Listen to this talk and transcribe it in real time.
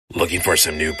Looking for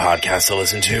some new podcasts to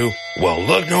listen to? Well,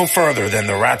 look no further than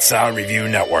the Rat Salad Review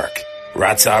Network.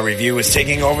 Rat Salad Review is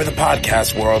taking over the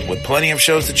podcast world with plenty of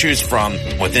shows to choose from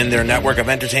within their network of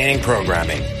entertaining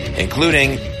programming,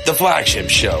 including the flagship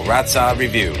show, Rat Salad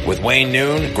Review, with Wayne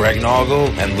Noon, Greg Noggle,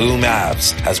 and Lou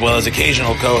Mavs, as well as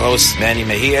occasional co-hosts Manny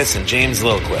Mejias and James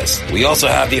Lilquist. We also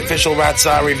have the official Rat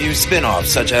Salad Review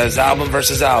spin-offs, such as Album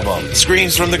vs. Album,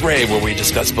 Screams from the Grave, where we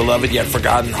discuss beloved yet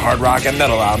forgotten hard rock and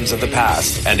metal albums of the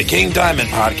past, and a King Diamond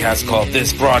podcast called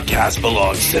This Broadcast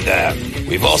Belongs to Them.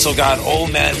 We've also got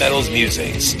Old Man Metal's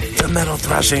Musings, the Metal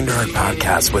Thrashing Nerd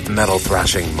podcast with Metal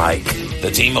Thrashing Mike, the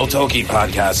Timo Tolkki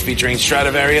podcast featuring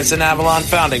Stradivarius and Avalon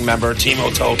founding member Timo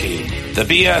Tolkki, the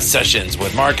BS Sessions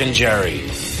with Mark and Jerry,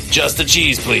 Just the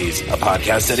Cheese Please, a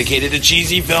podcast dedicated to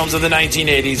cheesy films of the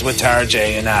 1980s with Tara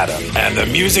J. and Adam, and the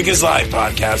Music is Live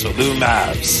podcast with Lou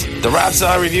Mavs. The Rat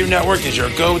Salad Review Network is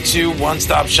your go-to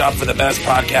one-stop shop for the best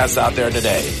podcasts out there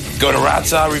today. Go to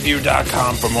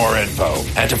ratsaladreview.com for more info.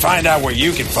 And to find out where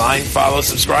you can find, follow,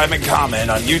 subscribe, and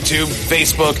comment on YouTube,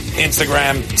 Facebook,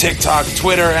 Instagram, TikTok,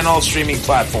 Twitter, and all streaming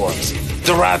platforms.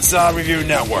 The Rat Salad Review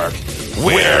Network.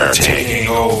 We're taking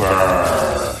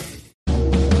over.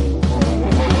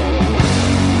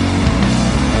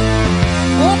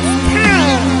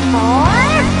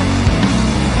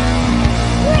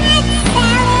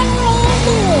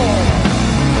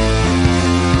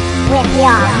 With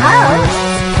your host,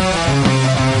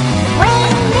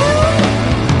 Wayne Noon,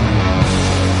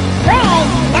 Greg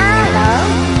Noggle,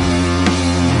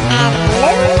 and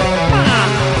Lou Mavs.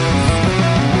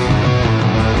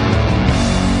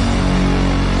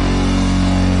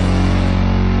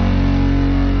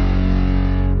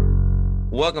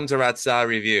 Welcome to Rat Salad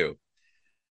Review.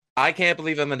 I can't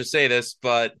believe I'm going to say this,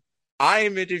 but I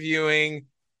am interviewing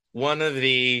one of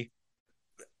the,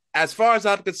 as far as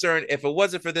I'm concerned, if it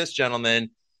wasn't for this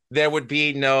gentleman, there would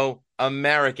be no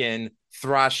American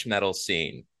thrash metal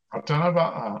scene. I don't know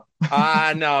about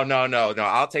that. No.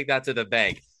 I'll take that to the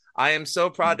bank. I am so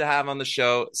proud to have on the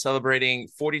show, celebrating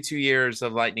 42 years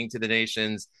of Lightning to the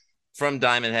Nations, from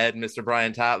Diamond Head, Mr.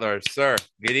 Brian Tatler. Sir,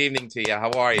 good evening to you.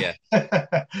 How are you?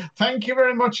 Thank you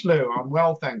very much, Lou. I'm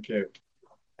well, thank you.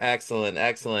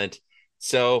 Excellent.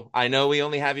 So I know we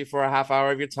only have you for a half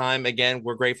hour of your time. Again,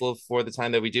 we're grateful for the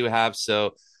time that we do have.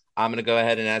 So I'm going to go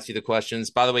ahead and ask you the questions.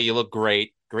 By the way, you look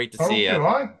great. Great to see you. Do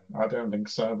I? I don't think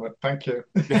so, but thank you.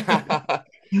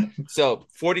 So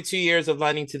 42 years of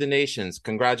Lightning to the Nations.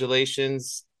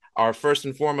 Congratulations are first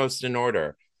and foremost in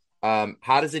order.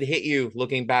 How does it hit you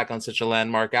looking back on such a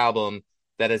landmark album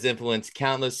that has influenced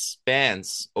countless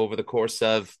bands over the course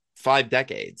of 5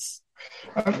 decades?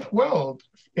 Well,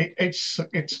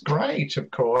 it's great,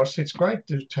 of course. It's great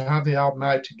to have the album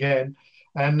out again,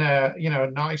 and a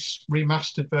nice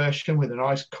remastered version with a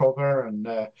nice cover.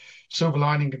 And Silver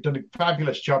Lining have done a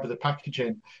fabulous job of the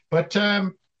packaging. But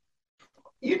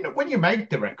when you make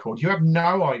the record, you have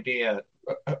no idea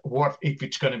what if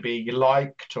it's going to be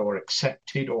liked or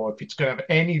accepted, or if it's going to have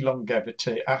any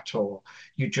longevity at all.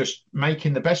 You're just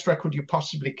making the best record you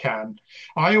possibly can.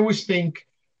 I always think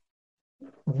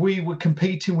we were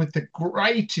competing with the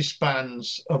greatest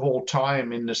bands of all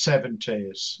time in the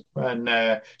 70s.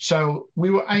 And so we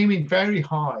were aiming very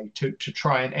high to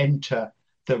try and enter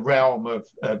the realm of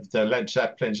the Led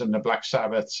Zeppelins and the Black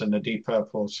Sabbaths and the Deep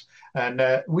Purples. And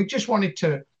we just wanted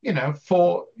to,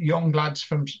 4 young lads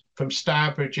from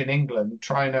Stourbridge in England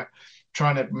trying to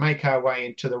make our way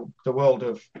into the world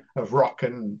of rock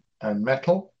and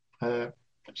metal.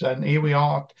 And here we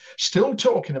are, still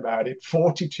talking about it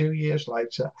 42 years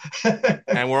later.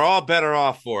 And we're all better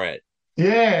off for it.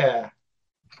 Yeah.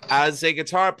 As a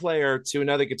guitar player to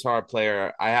another guitar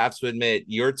player, I have to admit,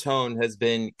 your tone has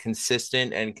been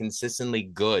consistent and consistently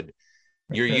good.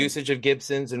 Your usage of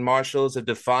Gibsons and Marshalls have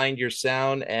defined your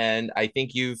sound, and I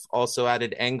think you've also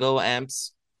added Engel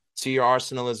amps to your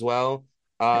arsenal as well.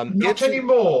 Not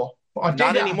anymore.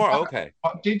 Not anymore? Okay.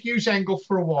 I did use Engel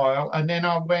for a while, and then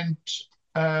I went...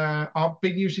 I've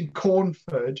been using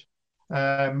Cornford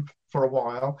for a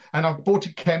while, and I've bought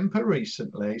a Kemper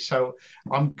recently. So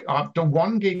I've done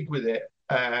 1 gig with it,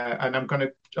 and I'm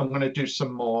gonna do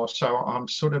some more. So I'm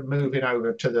sort of moving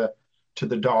over to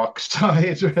the dark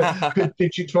side with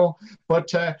digital. But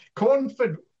the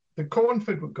Cornford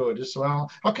were good as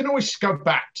well. I can always go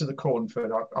back to the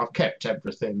Cornford. I've kept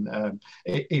everything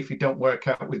if it don't work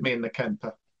out with me and the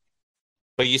Kemper.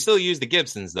 But you still use the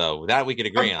Gibsons, though. That we could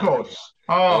agree on. Of course.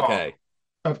 Oh, okay.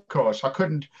 Of course. I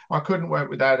couldn't work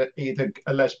without either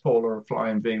a Les Paul or a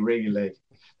Flying V, really.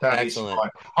 That Excellent. Is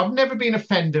fine. I've never been a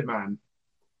Fender man.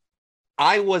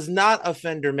 I was not a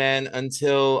Fender man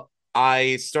until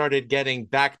I started getting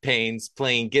back pains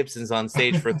playing Gibsons on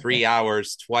stage for 3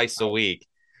 hours twice a week.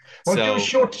 Well, do a So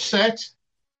short set.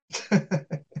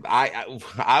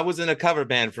 I was in a cover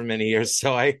band for many years,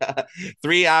 so I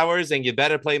 3 hours and you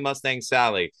better play Mustang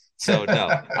Sally. So no,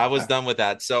 I was done with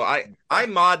that. So I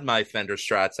mod my Fender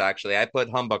Strats actually. I put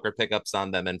humbucker pickups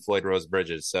on them and Floyd Rose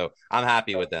bridges, so I'm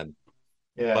happy with them.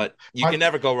 Yeah, But you I, can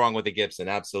never go wrong with a Gibson.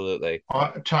 Absolutely.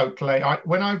 I totally.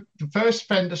 The first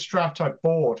Fender Strat I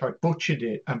bought, I butchered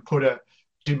it and put a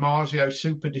DiMarzio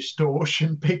Super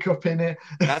Distortion pickup in it.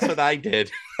 That's what I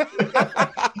did.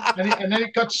 And then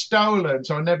it got stolen,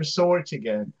 so I never saw it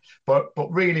again. But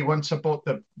really, once I bought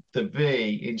the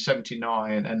V in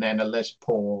 '79 and then a Les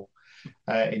Paul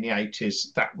in the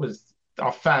 '80s,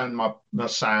 I found my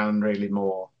sound really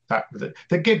more. That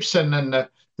the Gibson and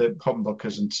the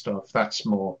humbuckers and stuff. That's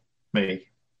more me.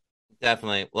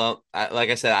 Definitely. Well, like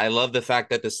I said, I love the fact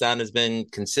that the sound has been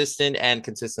consistent and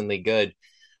consistently good.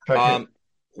 Thank you. Um,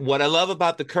 what I love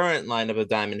about the current lineup of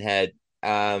Diamond Head,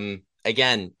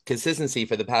 again, consistency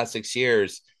for the past 6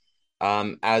 years,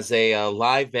 as a,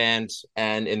 live band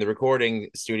and in the recording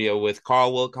studio with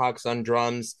Carl Wilcox on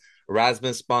drums,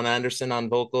 Rasmus Bon Anderson on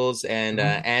vocals, and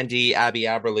Mhm. Andy Abby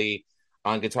Aberley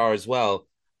on guitar as well.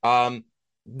 Um,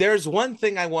 there's one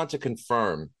thing I want to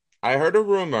confirm. I heard a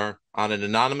rumor on an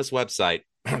anonymous website,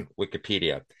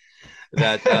 Wikipedia,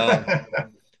 that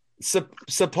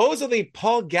supposedly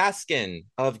Paul Gaskin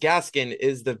of Gaskin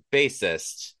is the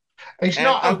bassist. It's And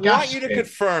not I of want you to Gaskin.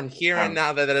 confirm here and No,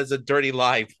 now that that is a dirty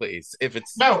lie, please, if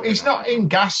it's no, true or he's not. not in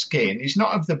Gaskin. He's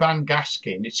not of the band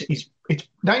Gaskin. It's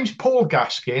name's Paul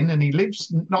Gaskin, and he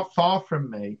lives not far from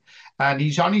me. And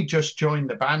he's only just joined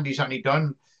the band. He's only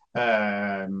done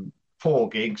 4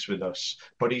 gigs with us,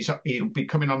 but he'll be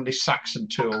coming on this Saxon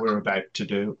tour we're about to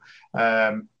do.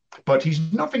 But he's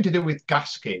nothing to do with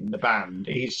Gaskin, the band.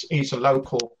 He's a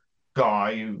local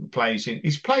guy who plays in.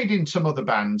 He's played in some other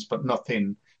bands, but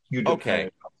nothing you'd have Okay.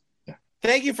 heard of. Yeah.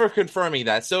 Thank you for confirming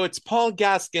that. So it's Paul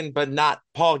Gaskin, but not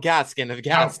Paul Gaskin of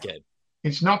No, Gaskin.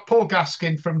 it's not Paul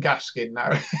Gaskin from Gaskin.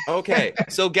 No. Okay.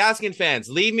 So Gaskin fans,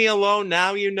 leave me alone.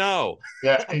 Now you know.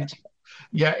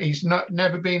 Yeah, he's not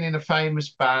never been in a famous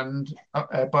band,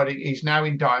 but he's now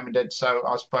in Diamond Head, so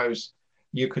I suppose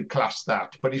you could class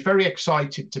that. But he's very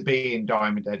excited to be in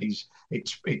Diamond Head.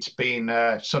 It's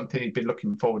been something he'd been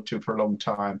looking forward to for a long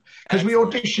time because we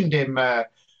Excellent. auditioned him a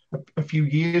few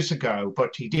years ago,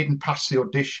 but he didn't pass the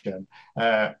audition,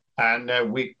 and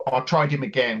I tried him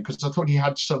again because I thought he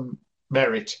had some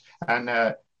merit,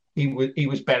 and he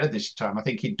was better this time. I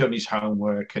think he'd done his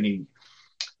homework and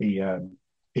he um,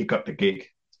 he got the gig.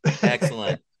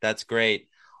 Excellent. That's great.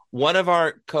 One of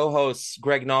our co-hosts,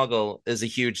 Greg Noggle, is a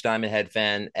huge Diamond Head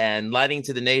fan, and Lighting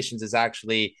to the Nations is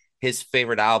actually his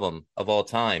favorite album of all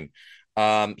time.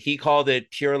 He called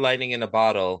it pure lightning in a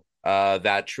bottle,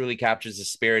 that truly captures the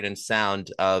spirit and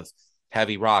sound of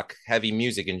heavy rock, heavy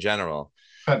music in general.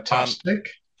 Um, Fantastic.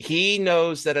 he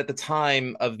knows that at the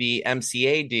time of the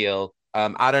MCA deal,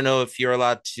 I don't know if you're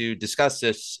allowed to discuss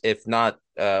this. If not,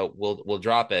 we'll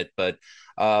drop it. But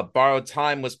Borrowed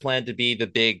Time was planned to be the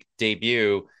big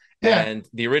debut, Yeah. and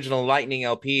the original Lightning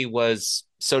LP was,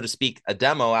 so to speak, a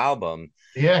demo album.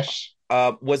 Yes.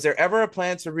 Was there ever a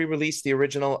plan to re-release the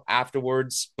original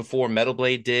afterwards before Metal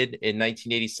Blade did in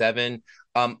 1987?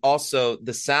 Also,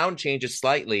 the sound changes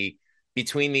slightly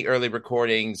between the early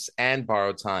recordings and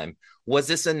Borrowed Time. Was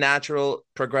this a natural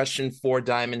progression for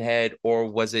Diamond Head, or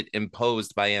was it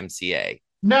imposed by MCA?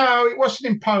 No, it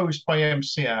wasn't imposed by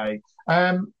MCA.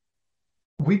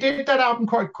 We did that album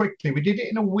quite quickly. We did it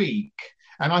in a week,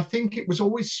 and I think it was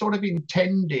always sort of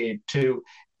intended to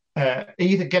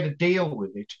either get a deal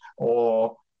with it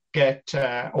or get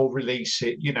or release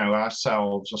it,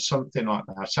 ourselves or something like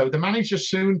that. So the manager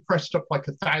soon pressed up like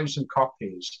 1,000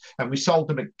 copies, and we sold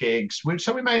them at gigs.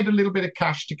 So we made a little bit of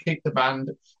cash to keep the band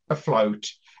afloat,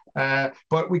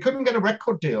 but we couldn't get a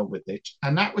record deal with it,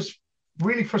 and that was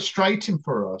really frustrating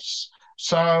for us.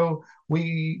 So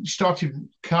we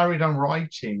carried on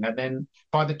writing, and then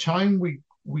by the time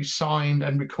we signed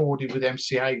and recorded with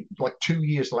MCA, like 2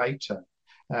 years later,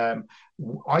 um,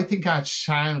 I think our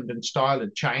sound and style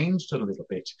had changed a little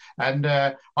bit. And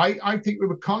I think we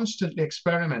were constantly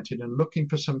experimenting and looking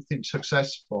for something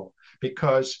successful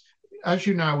because, as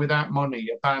you know, without money,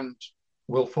 a band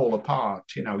will fall apart.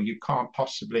 You can't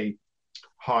possibly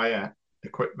hire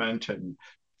equipment and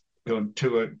go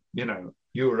to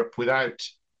Europe without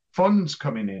funds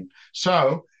coming in.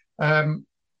 So,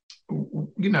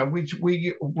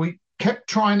 we kept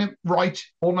trying to write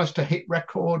almost a hit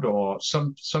record or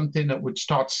something that would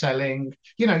start selling.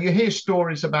 You hear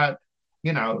stories about,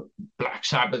 Black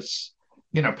Sabbath's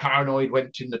Paranoid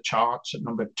went in the charts at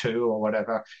number 2 or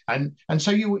whatever, and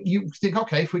so you think,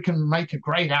 okay, if we can make a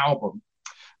great album,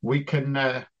 we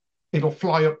can it'll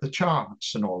fly up the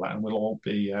charts and all that, and we'll all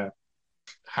be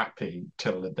happy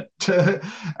till the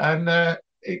and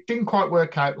it didn't quite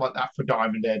work out like that for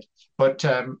Diamond Head. But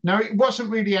no, it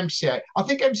wasn't really MCA. I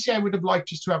think MCA would have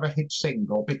liked us to have a hit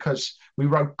single because we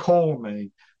wrote "Call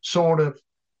Me" sort of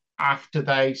after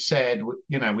they said,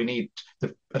 we need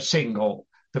a single.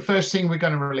 The first thing we're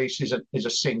going to release is a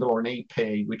single or an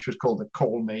EP, which was called the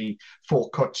 "Call Me" Four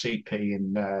Cuts EP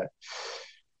in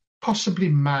possibly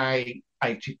May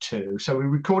 '82. So we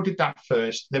recorded that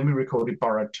first, then we recorded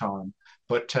 "Borrowed Time."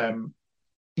 But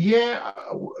yeah,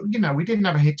 we didn't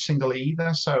have a hit single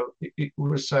either, so it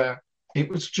was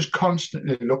just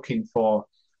constantly looking for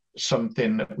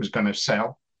something that was going to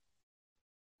sell.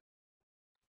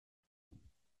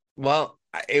 Well,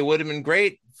 it would have been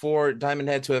great for Diamond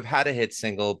Head to have had a hit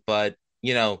single, but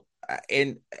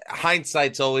in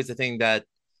hindsight's always the thing that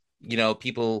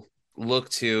people look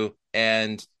to,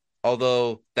 and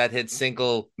although that hit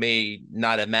single may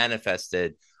not have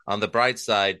manifested, on the bright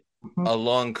side, a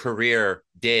long career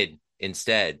did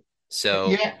instead. So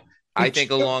Yeah, I think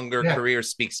a longer yeah. career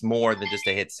speaks more than just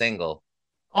a hit single.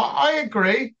 I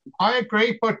agree. I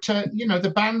agree, but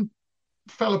the band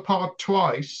fell apart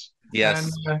twice, and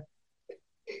Yes.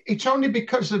 it's only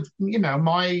because of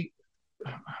my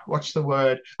what's the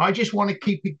word? I just want to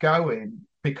keep it going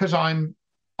because I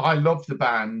love the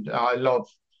band. I love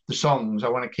the songs. I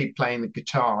want to keep playing the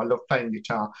guitar. I love playing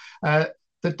guitar. That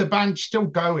the band's still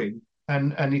going,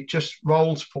 and it just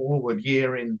rolls forward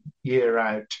year in, year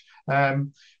out.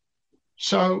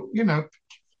 So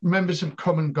members have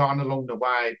come and gone along the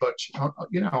way, but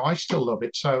I still love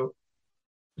it. So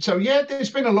yeah, there's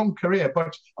been a long career,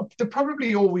 but there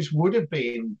probably always would have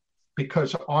been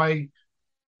because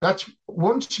that's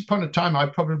once upon a time I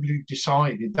probably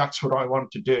decided that's what I want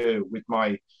to do with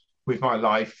my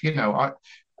life. I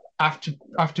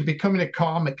after becoming a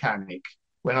car mechanic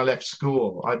when I left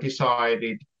school, I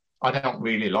decided I don't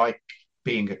really like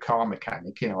being a car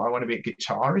mechanic. I want to be a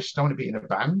guitarist. I want to be in a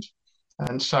band,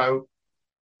 and so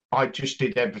I just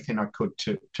did everything I could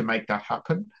to make that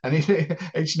happen, and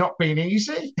it's not been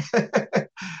easy,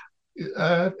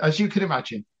 as you can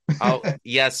imagine. Oh,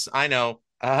 yes, I know.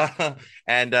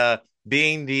 And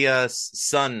being the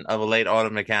son of a late auto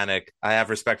mechanic, I have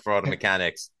respect for auto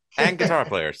mechanics and guitar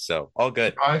players, so all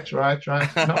good. Right.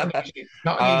 Not an easy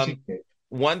Um, gig.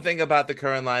 One thing about the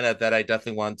current lineup that I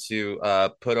definitely want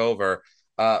to put over,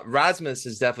 Rasmus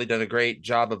has definitely done a great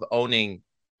job of owning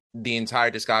the entire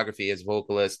discography as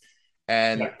vocalist,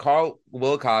 and Yeah. Carl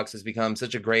Wilcox has become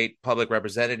such a great public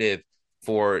representative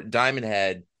for Diamond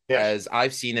Head, Yes. as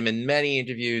I've seen him in many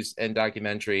interviews and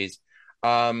documentaries.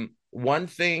 One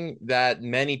thing that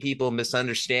many people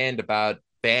misunderstand about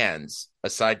bands,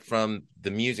 aside from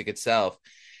the music itself,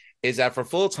 is that for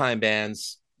full-time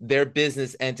bands, they're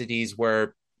business entities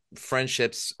where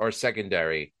friendships are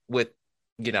secondary, with,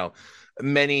 you know,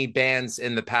 many bands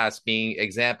in the past being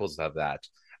examples of that.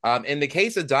 In the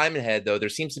case of Diamond Head, though, there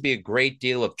seems to be a great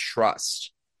deal of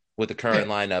trust with the Yeah. current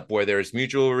lineup, where there's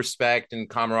mutual respect and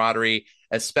camaraderie,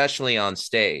 especially on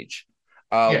stage.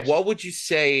 Yes. What would you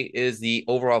say is the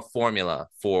overall formula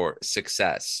for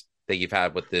success that you've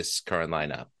had with this current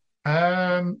lineup?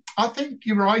 I think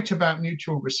you're right about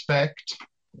mutual respect.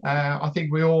 I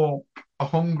think we all are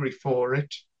hungry for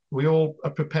it. We all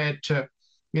are prepared to,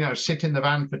 sit in the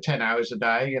van for 10 hours a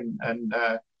day, and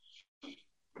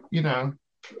you know,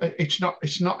 it's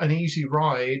not an easy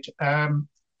ride.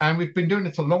 And we've been doing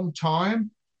it a long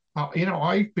time.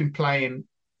 I've been playing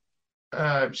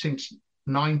since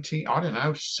 90, I don't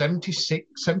know, 76,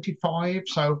 75.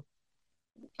 So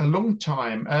a long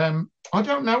time. I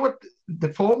don't know what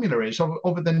the formula is,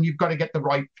 other than you've got to get the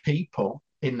right people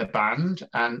in the band,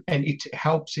 and it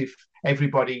helps if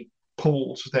everybody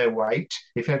pulls their weight,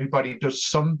 if everybody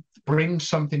brings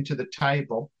something to the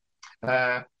table.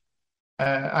 Uh,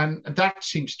 and that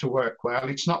seems to work well.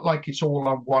 It's not like it's all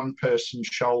on one person's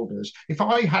shoulders. If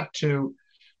I had to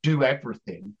do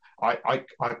everything, I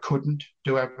couldn't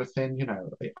do everything.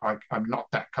 I'm not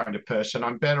that kind of person.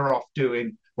 I'm better off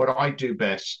doing what I do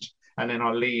best, and then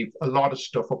I leave a lot of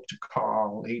stuff up to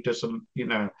Carl. He doesn't,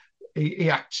 he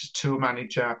acts as tour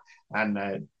manager,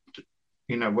 and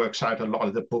works out a lot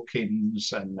of the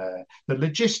bookings and the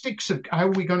logistics of how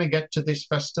are we going to get to this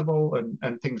festival,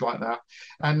 and things like that.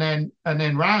 And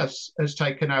then Raz has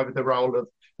taken over the role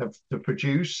of the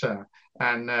producer,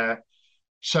 and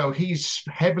so he's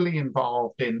heavily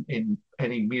involved in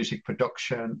any music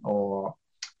production, or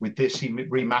with this he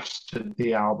remastered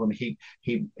the album. He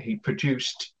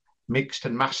produced mixed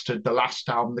and mastered the last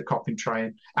album, The Coffin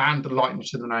Train, and The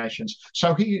Lightness of the Nations.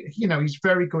 So he's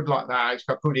very good like that. He's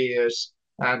got good ears,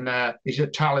 and he's a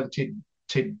talented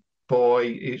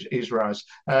boy, is Raz.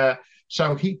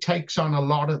 So he takes on a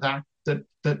lot of that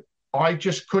I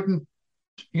just couldn't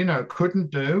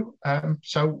do.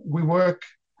 So we work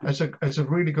as a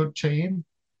really good team.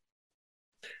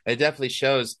 It definitely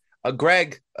shows.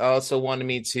 Greg also wanted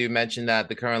me to mention that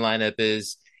the current lineup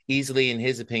is easily, in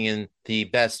his opinion, the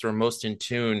best or most in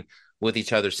tune with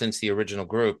each other since the original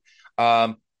group.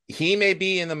 He may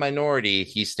be in the minority,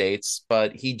 he states,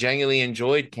 but he genuinely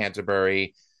enjoyed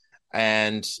Canterbury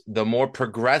and the more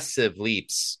progressive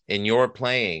leaps in your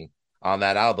playing on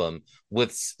that album.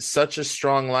 With such a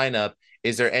strong lineup,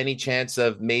 is there any chance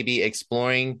of maybe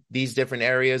exploring these different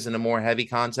areas in a more heavy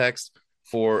context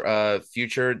for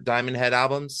future Diamond Head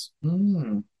albums?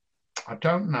 I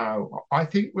don't know. I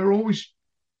think we're always,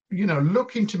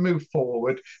 looking to move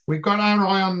forward. We've got our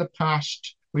eye on the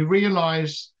past. We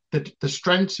realize that the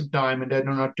strengths of Diamond Head,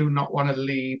 and I do not want to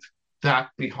leave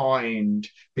that behind,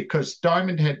 because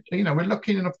Diamond Head, we're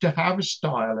lucky enough to have a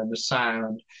style and a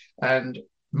sound, and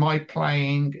my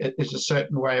playing is a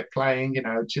certain way of playing.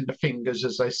 It's in the fingers,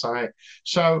 as they say.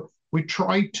 So we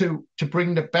try to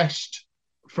bring the best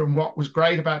from what was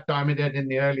great about Diamond Head in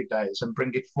the early days and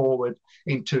bring it forward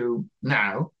into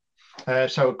now.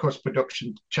 So of course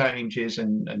production changes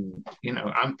and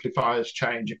amplifiers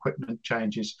change, equipment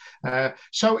changes.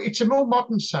 So it's a more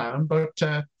modern sound,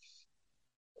 but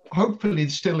hopefully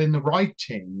still in the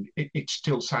writing, it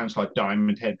still sounds like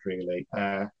Diamond Head, really.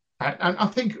 And I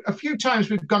think a few times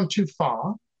we've gone too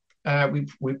far.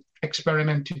 We've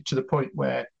experimented to the point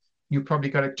where you probably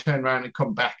got to turn around and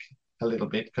come back a little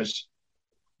bit, because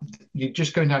you're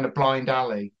just going down a blind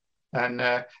alley. And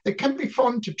it can be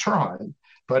fun to try,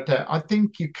 but I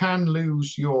think you can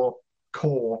lose your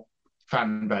core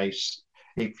fan base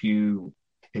if you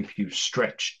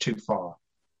stretch too far.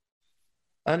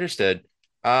 Understood.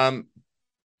 By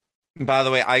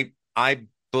the way, I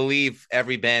believe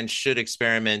every band should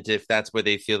experiment if that's where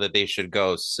they feel that they should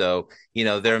go. So,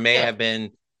 there may have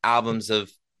been albums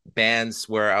of bands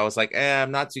where I was like,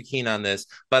 I'm not too keen on this,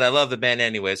 but I love the band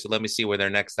anyway, so let me see where their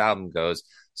next album goes.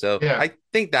 So yeah. I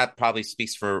think that probably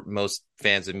speaks for most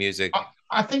fans of music.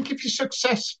 I think if you're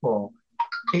successful,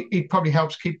 it probably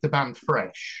helps keep the band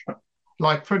fresh.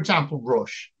 Like, for example,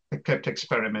 Rush, they kept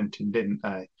experimenting, didn't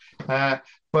they?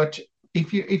 But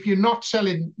if you're not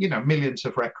selling, millions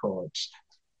of records,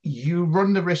 you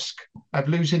run the risk of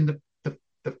losing the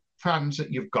fans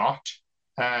that you've got.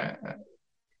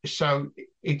 So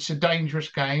it's a dangerous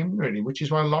game, really, which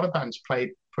is why a lot of bands play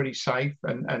it pretty safe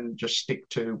and just stick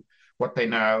to what they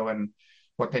know and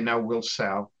what they know will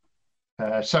sell.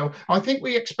 So I think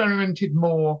we experimented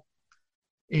more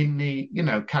in the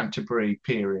Canterbury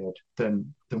period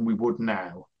than we would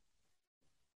now.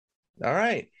 All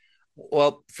right.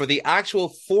 Well, for the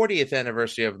actual 40th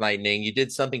anniversary of Lightning, you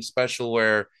did something special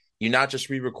where you not just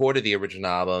re-recorded the original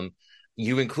album,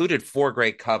 you included 4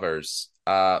 great covers: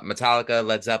 Metallica,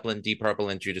 Led Zeppelin, Deep Purple,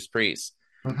 and Judas Priest.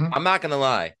 Mm-hmm. I'm not going to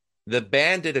lie. The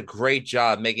band did a great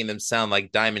job making them sound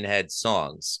like Diamond Head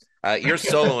songs. Your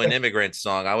solo and Immigrant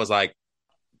song, I was like,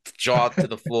 jaw to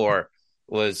the floor,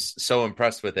 was so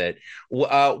impressed with it.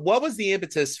 What was the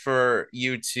impetus for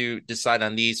you to decide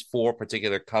on these 4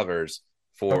 particular covers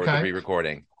for the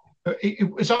re-recording? It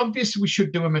was obvious we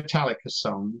should do a Metallica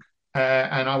song,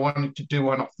 and I wanted to do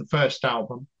one off the first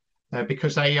album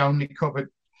because they only covered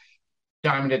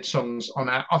Diamond Head songs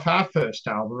off our first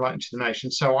album, Right Into the Nation.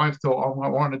 So I thought, I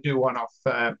want to do one off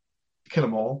Kill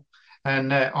 'Em All.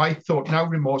 And I thought No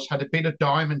Remorse had a bit of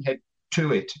Diamond Head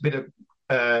to it, a bit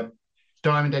of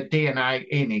Diamond Head DNA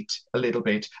in it a little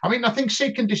bit. I mean, I think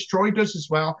Seek and Destroy does as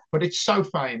well, but it's so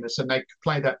famous and they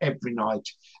play that every night.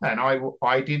 And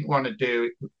I didn't want to do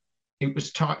it. It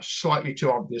was slightly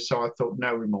too obvious, so I thought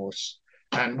No Remorse.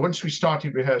 And once we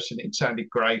started rehearsing it sounded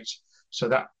great. So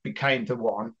that became the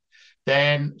one.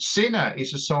 Then Sinner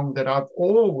is a song that I've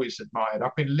always admired.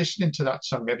 I've been listening to that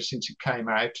song ever since it came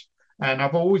out. And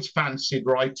I've always fancied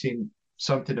writing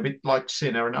something a bit like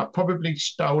Sinner. And I've probably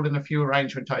stolen a few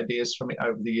arrangement ideas from it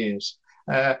over the years.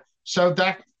 So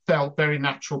that felt very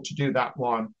natural to do that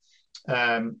one.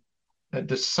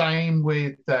 The same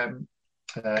with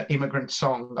Immigrant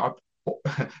Song.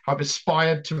 I've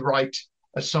aspired to write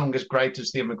a song as great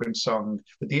as the Immigrant Song,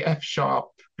 with the F sharp,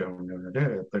 that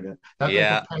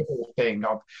little pedal thing.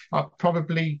 I've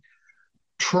probably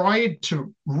tried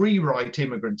to rewrite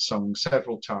Immigrant Songs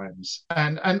several times.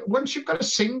 And once you've got a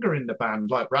singer in the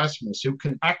band like Rasmus who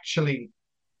can actually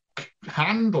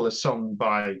handle a song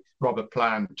by Robert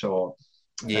Plant or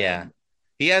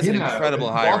He has You an know,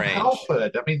 incredible high Rob range.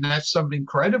 Halford. I mean, there's some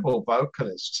incredible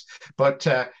vocalists, but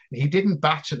he didn't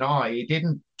bat an eye. He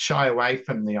didn't shy away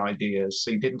from the ideas.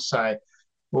 He didn't say,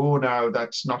 "Oh no,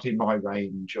 that's not in my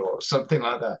range" or something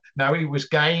like that. No, he was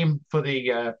game for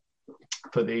the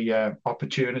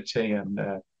opportunity, and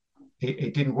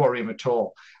it didn't worry him at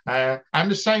all.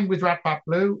 And the same with Rat Bat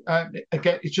Blue.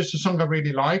 Again, it's just a song I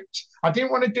really liked. I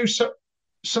didn't want to do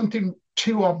something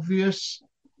too obvious.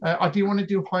 I didn't want to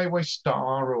do Highway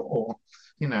Star or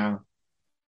you know,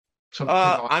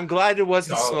 something like I'm glad it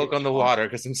wasn't Smoke on Garbage the Heart. Water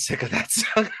because I'm sick of that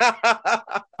song.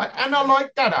 And I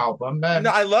like that album.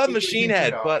 No, I love It was Machine a good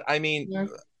Head, album. but I mean, Yeah,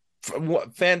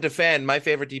 fan to fan, my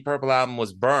favorite Deep Purple album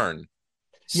was Burn.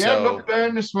 yeah, love So,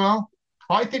 Burn as well.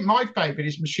 I think my favorite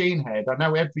is Machine Head. I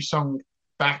know every song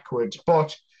backwards,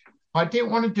 but I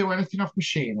didn't want to do anything off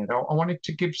Machine Head. I wanted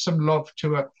to give some love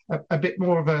to a bit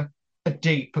more of a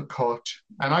deeper cut.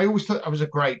 And I always thought that was a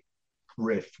great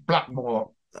riff.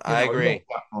 Blackmore, I I love agree.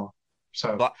 Blackmore.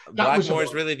 So that was a Blackmore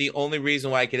is really the only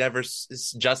reason why I could ever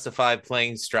justify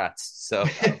playing Strats. So,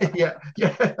 yeah,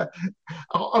 yeah.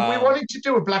 We um, wanted to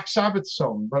do a Black Sabbath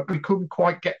song, but we couldn't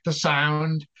quite get the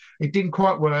sound. It didn't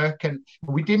quite work, and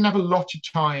we didn't have a lot of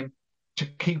time to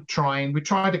keep trying. We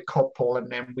tried a couple,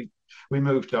 and then we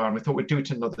moved on. We thought we'd do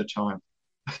it another time.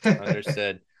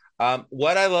 understood.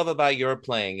 What I love about your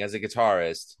playing as a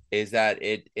guitarist is that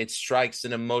it strikes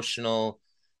an emotion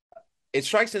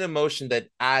that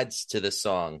adds to the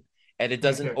song, and it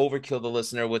doesn't overkill the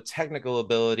listener with technical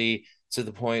ability to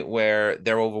the point where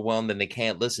they're overwhelmed and they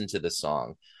can't listen to the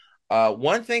song.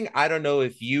 One thing I don't know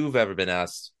if you've ever been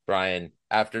asked, Brian,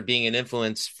 after being an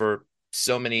influence for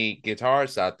so many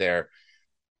guitarists out there,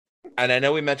 and I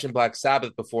know we mentioned Black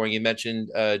Sabbath before, and you mentioned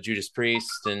Judas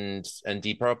Priest and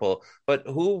Deep Purple, but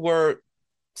who were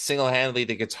single-handedly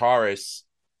the guitarists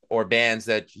or bands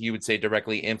that you would say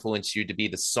directly influenced you to be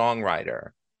the songwriter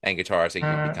and guitarist that you've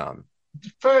uh, become?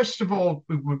 First of all,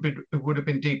 it would have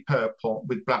been Deep Purple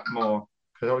with Blackmore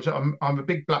because I'm a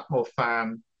big Blackmore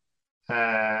fan.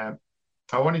 Uh,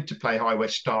 I wanted to play Highway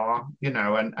Star,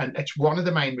 and it's one of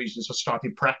the main reasons I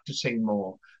started practicing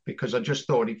more because I just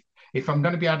thought if I'm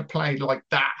going to be able to play like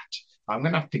that, I'm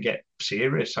going to have to get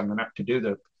serious. I'm going to have to do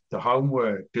the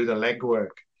homework, do the legwork.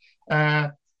 Uh,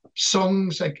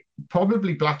 Songs like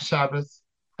probably Black Sabbath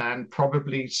and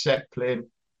probably Zeppelin,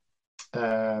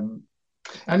 um,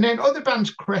 and then other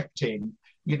bands crept in.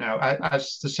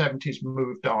 As the '70s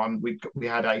moved on, we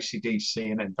had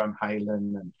AC/DC and then Van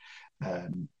Halen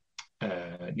and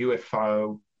um,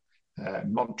 UFO,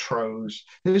 Montrose.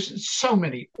 There's so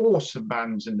many awesome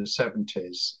bands in the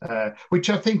 '70s, which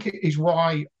I think is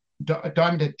why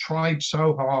Diamond had tried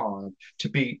so hard to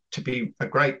be a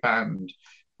great band,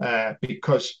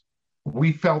 because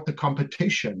we felt the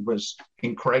competition was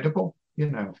incredible.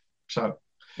 So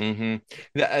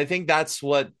Mm-hmm. I think that's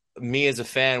what me as a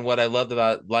fan, what I loved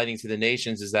about Lightning to the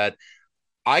Nations is that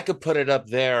I could put it up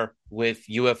there with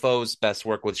UFO's best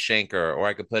work with Schenker, or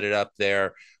I could put it up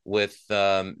there with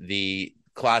the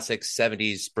classic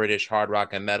 70s British hard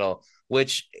rock and metal,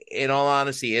 which, in all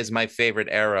honesty, is my favorite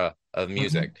era of mhm.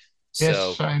 music. Yes,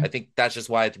 So I same. think that's just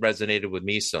why it resonated with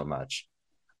me so much.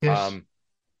 Yes. Um,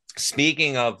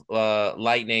 Speaking of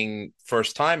Lightning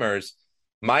first timers,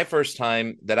 my first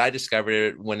time that I discovered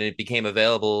it when it became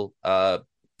available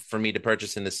for me to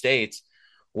purchase in the States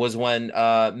was when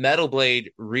Metal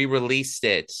Blade re-released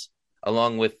it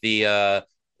along with the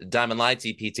Diamond Lights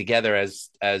EP together as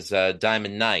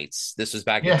Diamond Nights. This was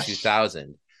back in Yes.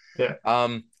 2000. Yeah.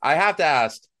 I have to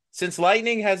ask, since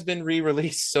Lightning has been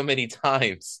re-released so many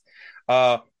times,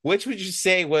 which would you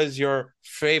say was your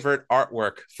favorite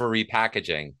artwork for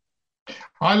repackaging?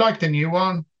 I like the new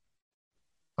one.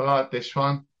 I like this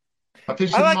one.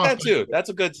 This I is like my that too. favorite. That's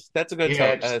a good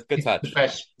Yeah, good it's the touch.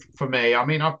 best for me. I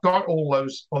mean, I've got all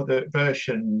those other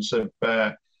versions of,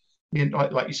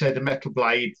 like you said, the Metal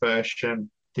Blade version.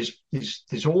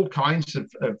 There's all kinds of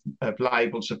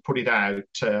labels have put it out.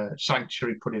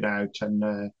 Sanctuary put it out, and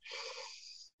uh,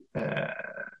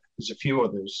 there's a few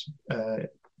others.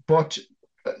 But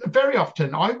very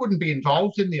often, I wouldn't be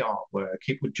involved in the artwork.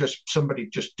 It would just somebody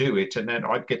just do it, and then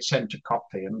I'd get sent a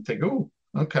copy and think, oh,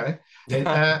 okay.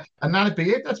 And that'd be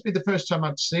it. That'd be the first time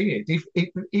I'd see it. If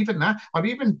even that, I've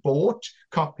even bought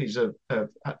copies of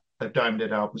Diamond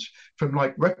Head albums from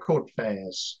like record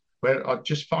fairs where I'd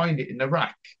just find it in the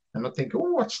rack and I think,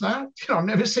 oh, what's that? I've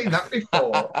never seen that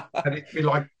before. And it'd be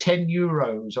like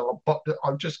 €10.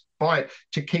 I'll just buy it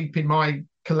to keep in my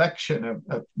collection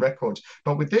of records.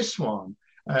 But with this one,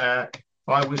 I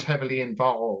was heavily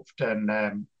involved, and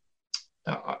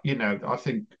I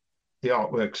think the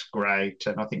artwork's great,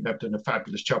 and I think they've done a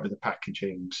fabulous job with the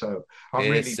packaging. So I'm It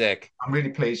is really, sick. I'm really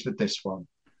pleased with this one.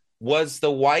 Was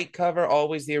the white cover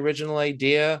always the original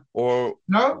idea, or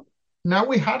No, no,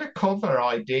 we had a cover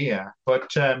idea,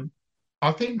 but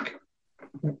I think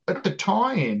at the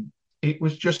time it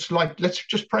was just like, let's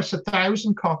just press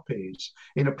 1,000 copies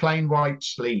in a plain white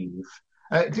sleeve.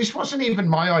 This wasn't even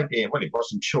my idea. Well, it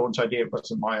wasn't Sean's idea. It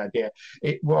wasn't my idea.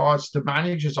 It was the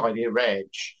manager's idea, Reg.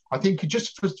 I think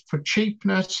just for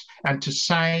cheapness and to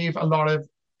save a lot of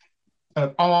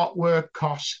artwork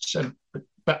costs and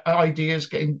but ideas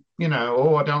getting,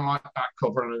 oh, I don't like that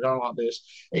cover and I don't like this.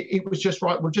 It was just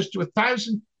right. We'll just do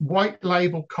 1,000 white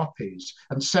label copies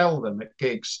and sell them at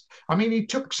gigs. I mean, he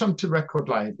took some to record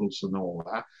labels and all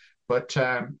that, but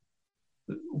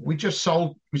we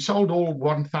sold all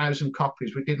 1,000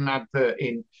 copies. We did an advert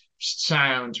in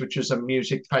Sounds, which was a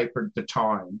music paper at the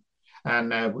time,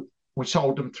 and we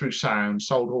sold them through Sounds.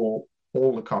 Sold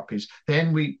all the copies.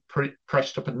 Then we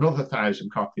pressed up another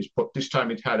 1,000 copies, but this time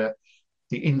it had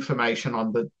the information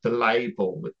on the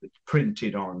label that it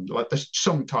printed on, like the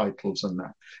song titles and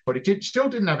that. But still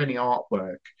didn't have any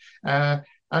artwork,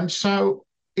 and so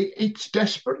it's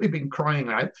desperately been crying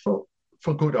out for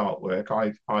good artwork.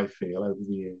 I feel over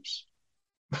the years.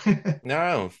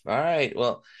 no? All right.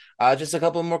 Well, just a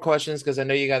couple more questions because I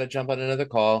know you got to jump on another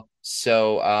call.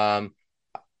 So,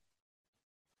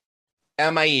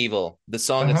 Am I Evil? The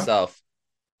song Uh-huh. itself,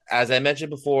 as I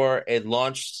mentioned before, it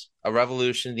launched a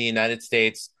revolution in the United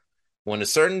States when a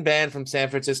certain band from San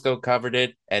Francisco covered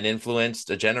it and influenced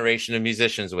a generation of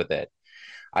musicians with it.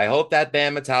 I hope that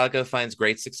band Metallica finds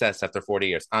great success after 40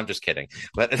 years. I'm just kidding,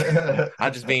 but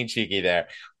I'm just being cheeky there.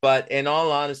 But in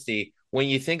all honesty, when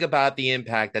you think about the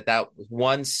impact that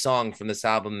one song from this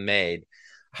album made,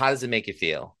 how does it make you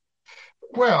feel?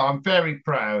 Well, I'm very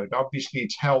proud. Obviously,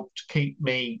 it's helped keep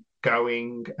me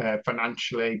going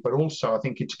financially, but also I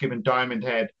think it's given Diamond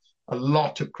Head a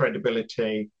lot of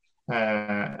credibility.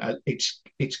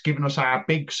 It's given us our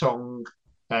big song,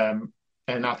 and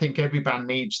I think every band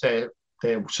needs their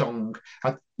song.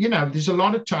 There's a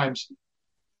lot of times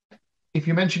if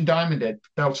you mention Diamond Head,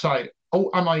 they'll say, "Oh,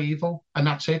 am I evil?" And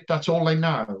that's it. That's all they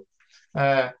know.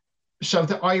 Uh, so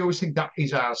that I always think that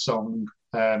is our song.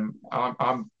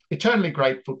 I'm eternally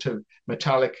grateful to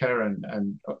Metallica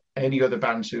and any other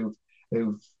bands who've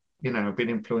been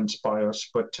influenced by us.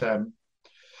 But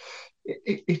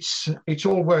it's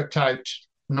all worked out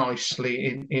nicely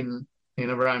in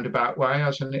a roundabout way,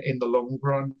 as in the long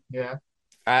run. Yeah.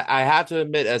 I have to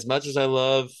admit, as much as I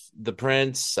love The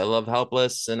Prince, I love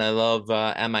Helpless, and I love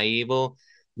Am I Evil,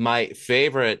 my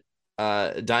favorite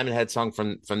Diamond Head song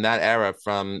from that era,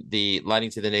 from the Lighting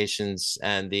to the Nations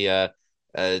and the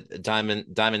Diamond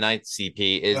Nights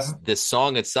CP, is Uh, the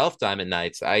song itself, Diamond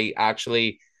Nights. I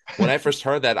actually, when I first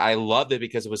heard that, I loved it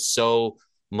because it was so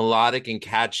melodic and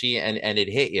catchy, and it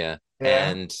hit you, yeah.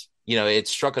 and it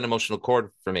struck an emotional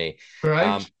chord for me. Um,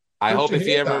 Great. I Good hope to if you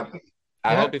hear ever, that.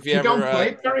 I Yeah, hope if you we ever don't play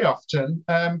it very often,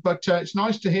 but it's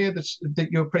nice to hear that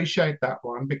you appreciate that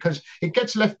one because it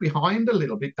gets left behind a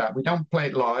little bit. That we don't play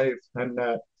it live, and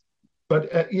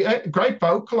but yeah, great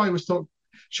vocal. I always thought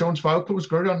Sean's vocal was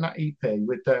good on that EP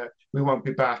with "We Won't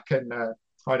Be Back" and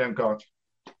 "I Don't God."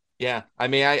 Yeah, I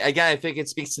mean, I think it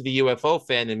speaks to the UFO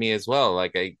fan in me as well.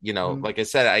 Like Mm, like I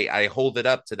said, I hold it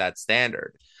up to that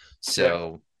standard. yeah,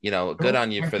 So, good cool.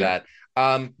 on you Thank for you. that.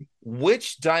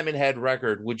 Which Diamond Head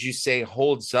record would you say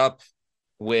holds up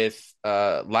with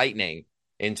Lightning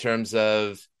in terms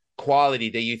of quality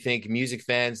that you think music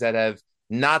fans that have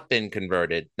not been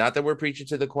converted, not that we're preaching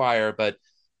to the choir, but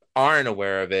aren't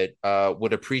aware of it,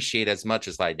 would appreciate as much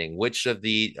as Lightning? Which of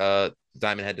the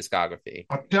Diamond Head discography?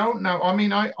 I don't know. I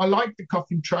mean, I like the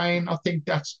Coffin Train. I think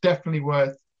that's definitely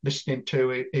worth listening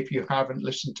to if you haven't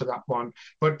listened to that one.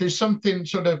 But there's something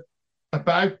sort of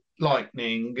about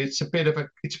Lightning. It's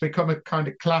become a kind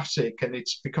of classic, and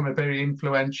it's become a very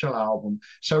influential album.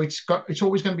 So it's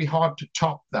always going to be hard to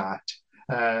top that.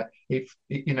 If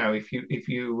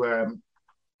you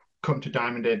come to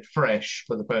Diamond Head fresh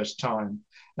for the first time.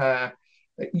 Uh,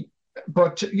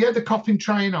 but yeah, the Coffin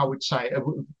Train, I would say,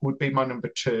 would be my number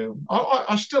two.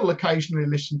 I still occasionally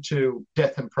listen to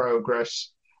Death and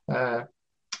Progress, uh,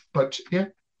 but yeah,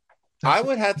 I that's it.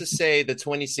 would have to say the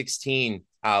 2016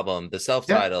 album, the Yeah,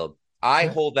 self-titled. I yeah.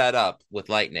 hold that up with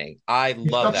Lightning. I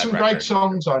It's love got that some great record.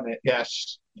 songs on it.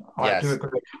 Yes, I do Yes.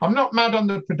 agree. I'm not mad on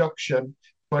the production,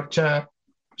 but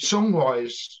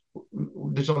song-wise,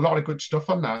 there's a lot of good stuff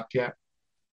on that. Yeah.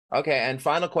 Okay, and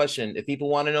final question. If people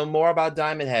want to know more about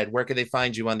Diamond Head, where can they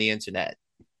find you on the internet?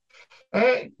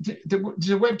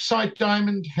 The website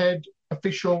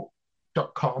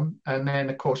diamondheadofficial.com, and then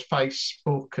of course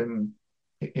Facebook, Facebook and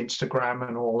Instagram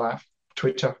and all that,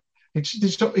 Twitter.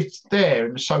 It's there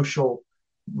in the social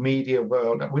media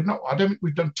world. I don't think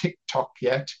we've done TikTok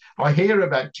yet. I hear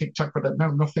about TikTok, but I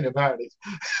know nothing about it.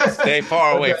 Stay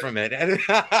far But, away from it.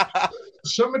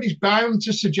 somebody's bound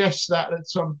to suggest that at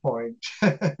some point.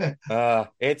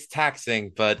 It's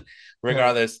taxing, but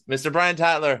regardless, Mr. Brian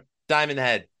Tatler, Diamond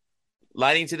Head,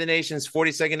 Lighting to the Nation's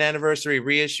 42nd anniversary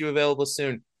reissue available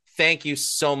soon. Thank you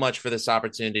so much for this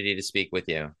opportunity to speak with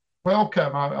you.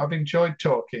 Welcome. I've enjoyed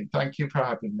talking. Thank you for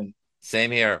having me.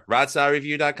 Same here.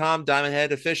 RotStyleReview.com,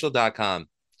 DiamondHeadOfficial.com.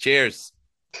 Cheers.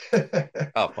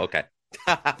 Oh, okay.